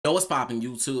Yo, what's poppin'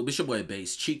 YouTube? It's your boy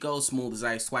Bass Chico, smooth as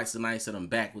ice, twice as nice, and I'm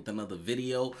back with another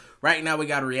video. Right now we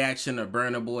got a reaction to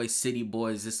Burna Boy, City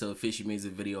Boys. This is an official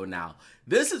music video now.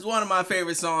 This is one of my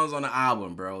favorite songs on the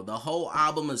album, bro. The whole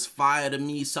album is fire to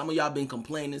me. Some of y'all been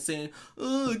complaining, saying,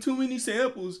 oh, too many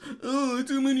samples, oh,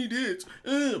 too many hits.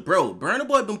 Bro, Burna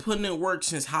Boy been putting in work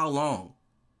since how long?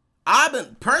 I've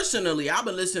been listening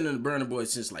to Burna Boy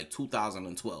since like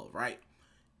 2012, right?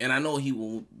 And I know he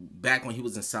will, back when he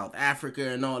was in South Africa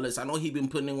and all this, I know he been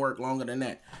putting in work longer than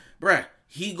that. Bruh,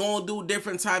 he gonna do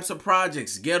different types of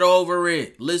projects. Get over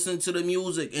it. Listen to the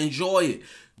music. Enjoy it.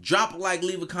 Drop a like,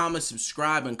 leave a comment,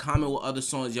 subscribe, and comment what other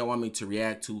songs y'all want me to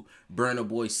react to. Burna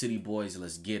Boy, City Boys,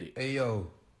 let's get it. Hey, yo,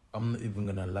 I'm not even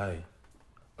gonna lie.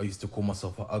 I used to call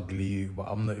myself an ugly you, but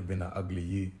I'm not even an ugly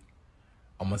you.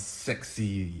 I'm a sexy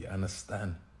you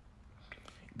understand?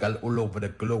 Girl all over the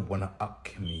globe wanna up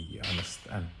me, you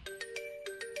understand?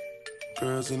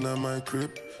 Girls in my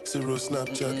crib, zero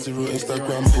Snapchat, zero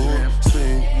Instagram,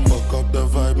 posting. Fuck up the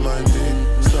vibe, my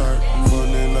dick. Start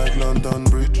falling like London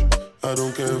Bridge. I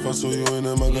don't care if I saw you in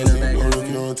a magazine or if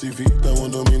you're on TV. That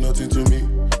one don't mean nothing to me.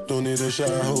 Don't need a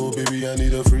shower, baby, I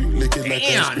need a free. Lick it like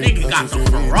damn, nigga got the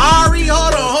Ferrari.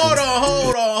 Hold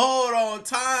on.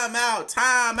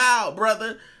 Time out,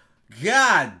 brother.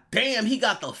 God damn, he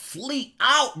got the fleet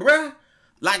out, bruh.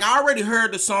 Like, I already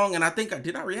heard the song, and I think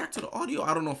did I react to the audio?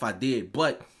 I don't know if I did,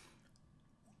 but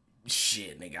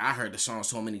shit, nigga, I heard the song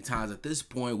so many times. At this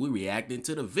point, we reacting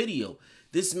to the video.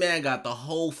 This man got the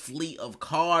whole fleet of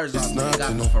cars on there. He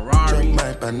got the Ferrari.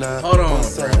 Hold on,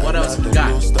 bro. What else we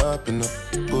got?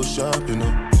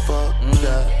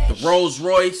 The Rolls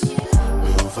Royce.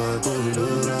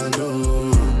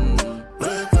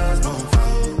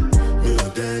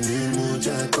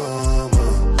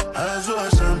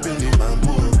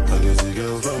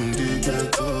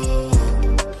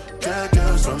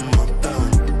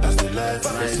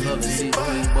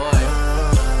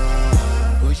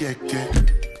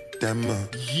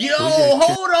 Yo,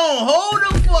 hold the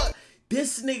fuck.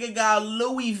 This nigga got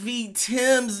Louis V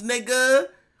Timbs, nigga.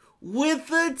 With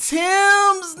the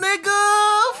Timbs, nigga.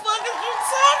 Fuck is you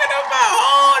talking about?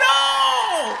 Hold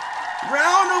on.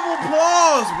 Round of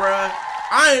applause, bruh.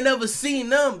 I ain't never seen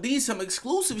them. These some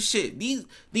exclusive shit. These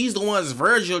the ones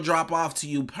Virgil drop off to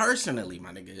you personally,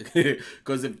 my nigga.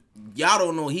 Because if y'all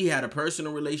don't know, he had a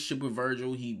personal relationship with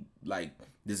Virgil. He like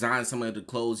designed some of the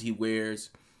clothes he wears.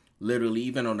 Literally,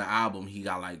 even on the album, he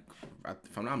got like,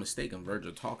 if I'm not mistaken,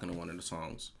 Virgil talking to one of the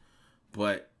songs,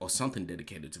 or something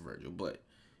dedicated to Virgil. But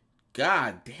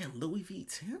god damn, Louis V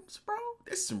Timbs, bro.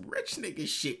 This some rich nigga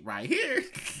shit right here.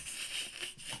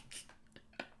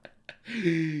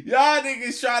 Y'all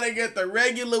niggas trying to get the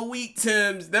regular wheat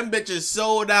Timbs. Them bitches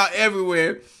sold out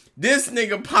everywhere. This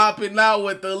nigga popping out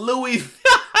with the Louis.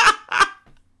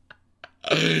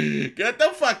 Get the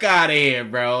fuck out of here,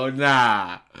 bro.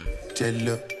 Nah.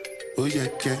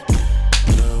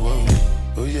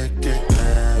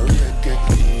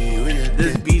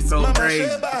 This beat so crazy.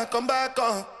 Come back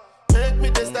on. Make me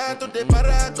the start to the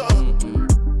paragon.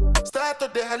 Start to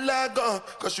the halagon.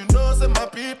 Cause you know say my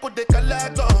people they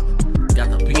calagon. Got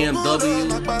the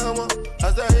BMW.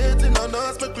 As I hating on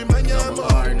us, make we man ya more.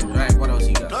 Right, what else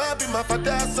he got? No, be my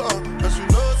father's son. Cause you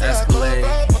know say Escalade.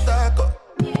 I come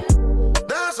from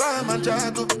that's why I'm a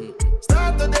jago.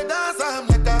 Start to the dance, I'm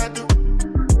like I do.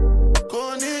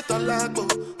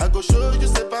 I go show you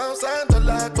say bounce and the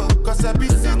lago. Cause I be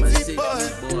city boy.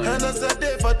 And as I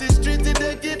day for the street,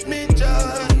 they give me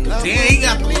joy. Damn, he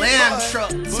got the lamb truck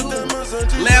too.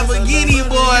 Lamborghini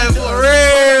boy for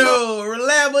real.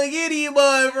 Lamborghini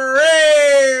boy for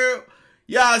real.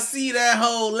 Y'all see that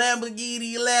whole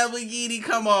Lamborghini.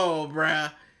 Come on,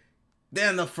 bruh.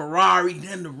 Then the Ferrari,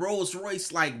 then the Rolls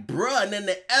Royce, like, bruh. And then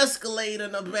the Escalade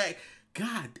in the back.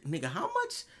 God, nigga, how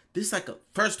much? This like a,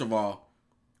 first of all,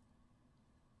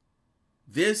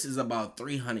 this is about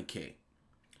 300K.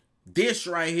 This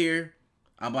right here,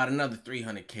 about another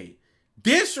 300K.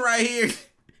 This right here,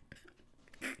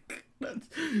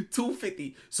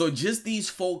 250. So just these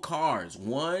 4 cars,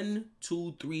 1,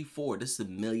 2, 3, 4. This is $1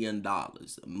 million.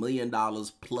 $1 million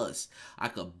plus. I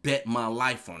could bet my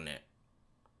life on that.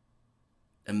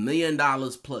 $1 million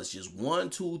plus. Just 1,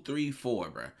 2, 3, 4,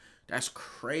 bro. That's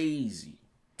crazy.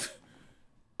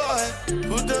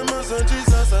 Put them on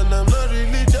Jesus and I'm not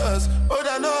religious. Oh,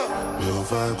 I know. Me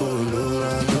fa go lo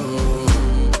ra lo.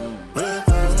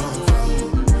 Breakfast don't fall.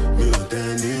 Me o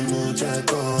teni mo check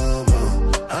come.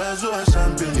 As you are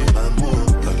champagne bamboo.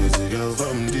 I get a girl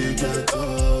from the ghetto.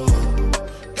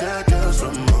 Got girls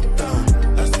from uptown.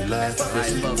 That's the life of a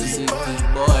city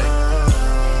boy.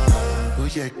 Oh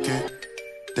yeah,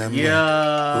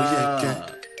 Yeah.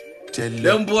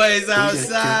 Them boys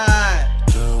outside.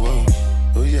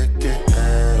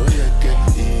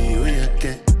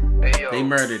 They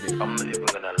murdered it. I'm not even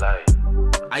gonna lie.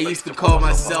 I used to call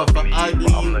myself an ugly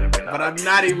you, but I'm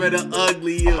not even an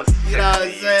ugly you. You know what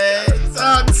I'm saying?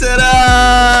 Talk to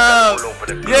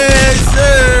them. Yes,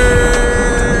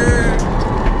 sir.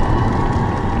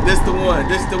 This the one.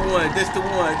 This the one. This the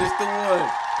one. This the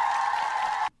one.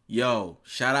 Yo,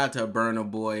 shout out to Burna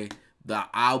Boy. The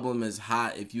album is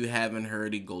hot. If you haven't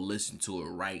heard it, go listen to it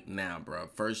right now, bro.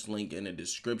 First link in the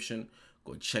description.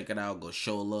 Go check it out. Go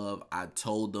show love. I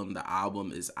told them the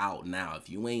album is out now. If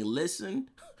you ain't listen,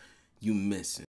 you missing.